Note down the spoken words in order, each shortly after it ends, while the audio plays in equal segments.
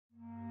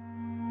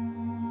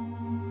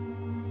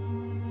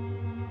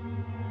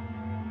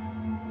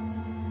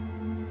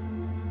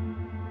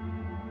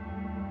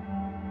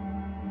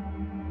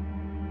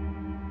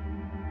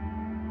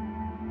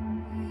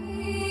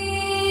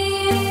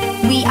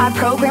are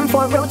programmed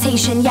for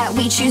rotation, yet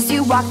we choose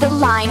to walk the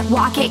line.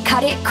 Walk it,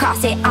 cut it,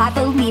 cross it, I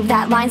believe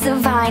that line's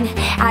divine.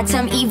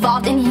 Atom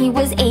evolved and he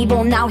was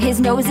able, now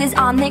his nose is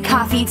on the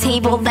coffee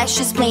table. Let's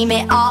just blame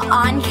it all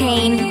on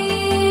Cain.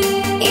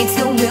 It's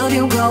the will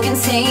to go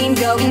insane,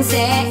 go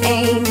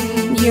insane.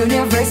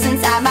 Universe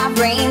inside my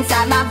brain,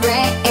 inside my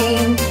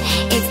brain.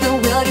 It's the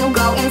will to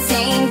go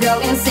insane, go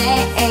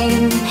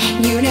insane.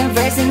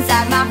 Universe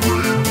inside my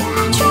brain.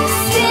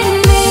 Trust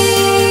in me,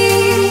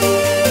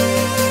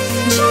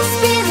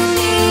 just believe.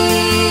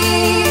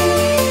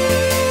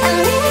 A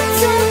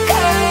little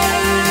girl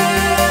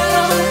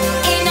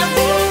in a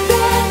big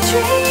bad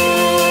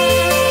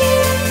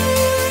dream.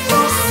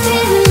 Trust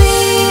in me,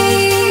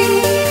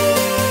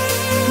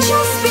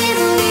 just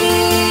believe.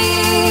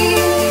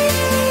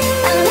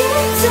 A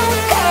little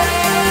girl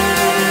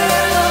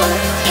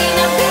in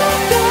a big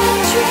bad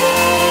dream.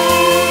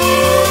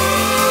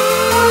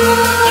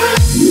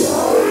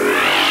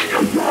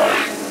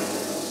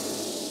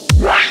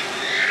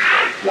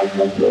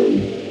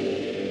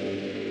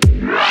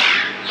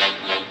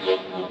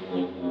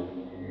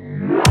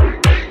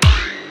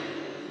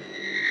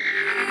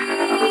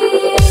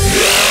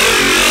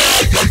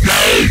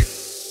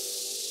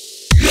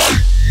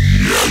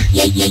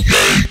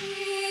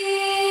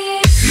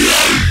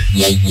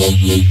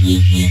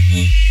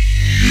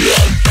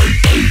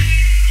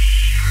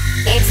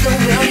 It's the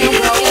will to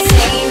go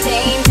insane,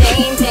 tame,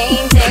 tame,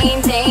 tame,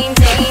 tame, tame,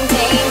 tame,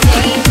 tame,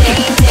 tame,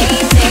 tame,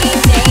 tame,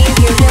 tame, tame.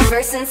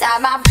 Universe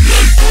inside my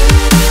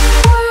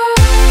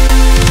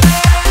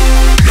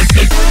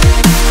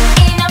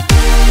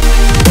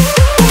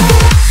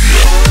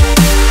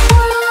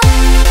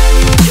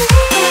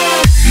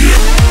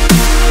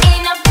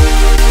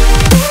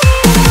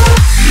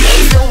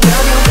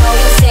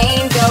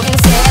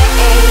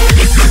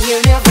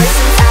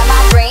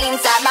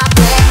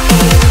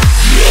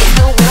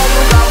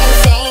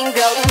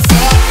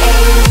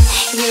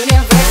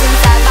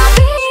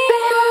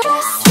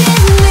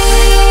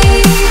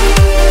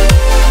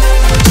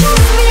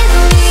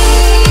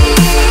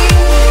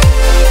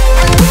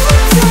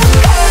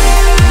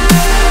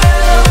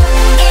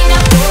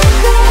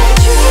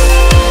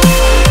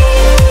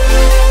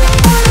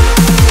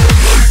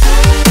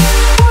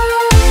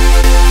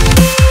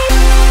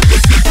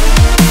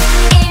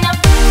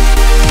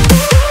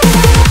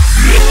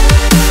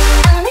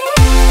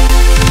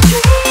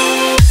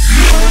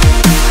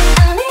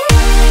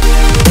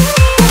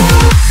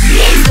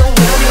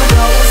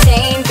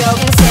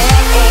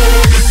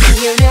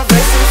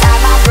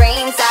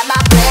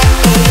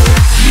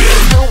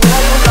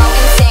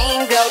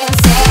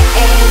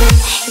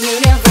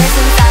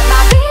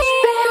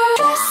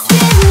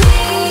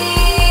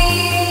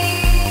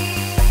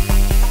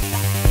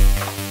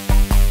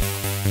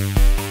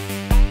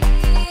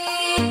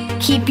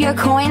keep your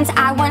coins,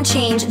 I want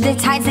change. The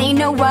tides, they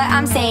know what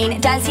I'm saying.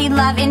 Does he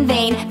love in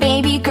vain?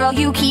 Baby girl,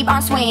 you keep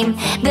on swaying.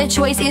 The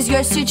choice is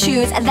yours to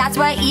choose. That's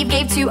what Eve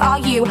gave to all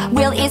you.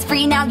 Will is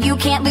free, now you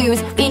can't lose.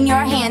 In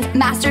your hands,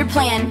 master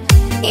plan.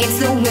 It's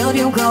the will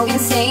to go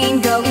insane,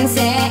 go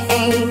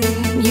insane.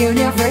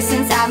 Universe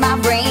inside my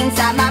brain,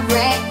 inside my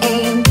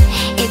brain.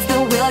 It's the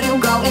will to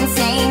go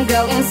insane,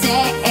 go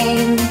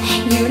insane.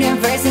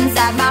 Universe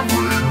inside my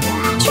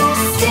brain.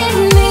 Trust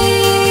in me.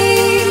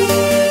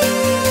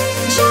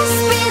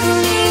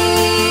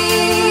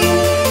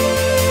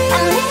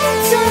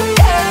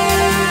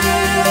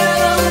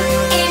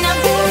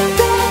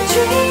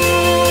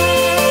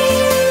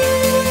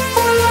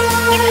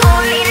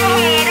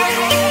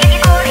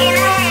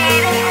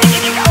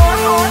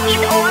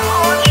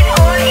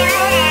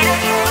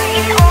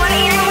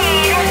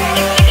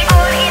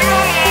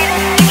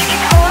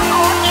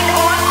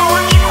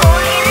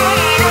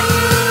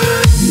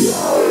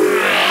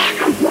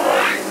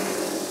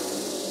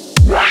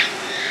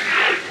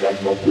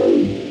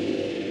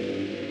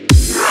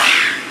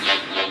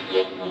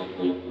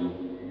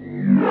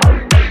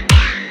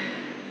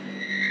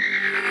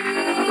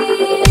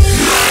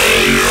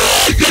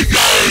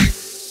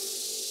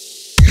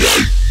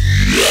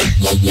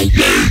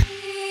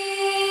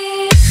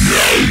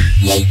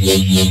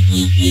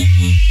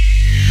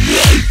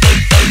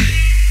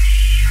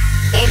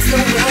 It's the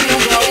will to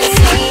go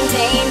insane,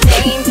 tame,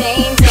 tame,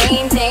 tame,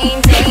 tame,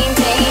 tame, tame, tame, tame,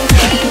 tame,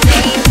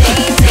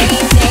 tame,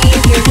 tame,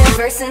 tame.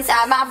 Universe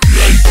inside my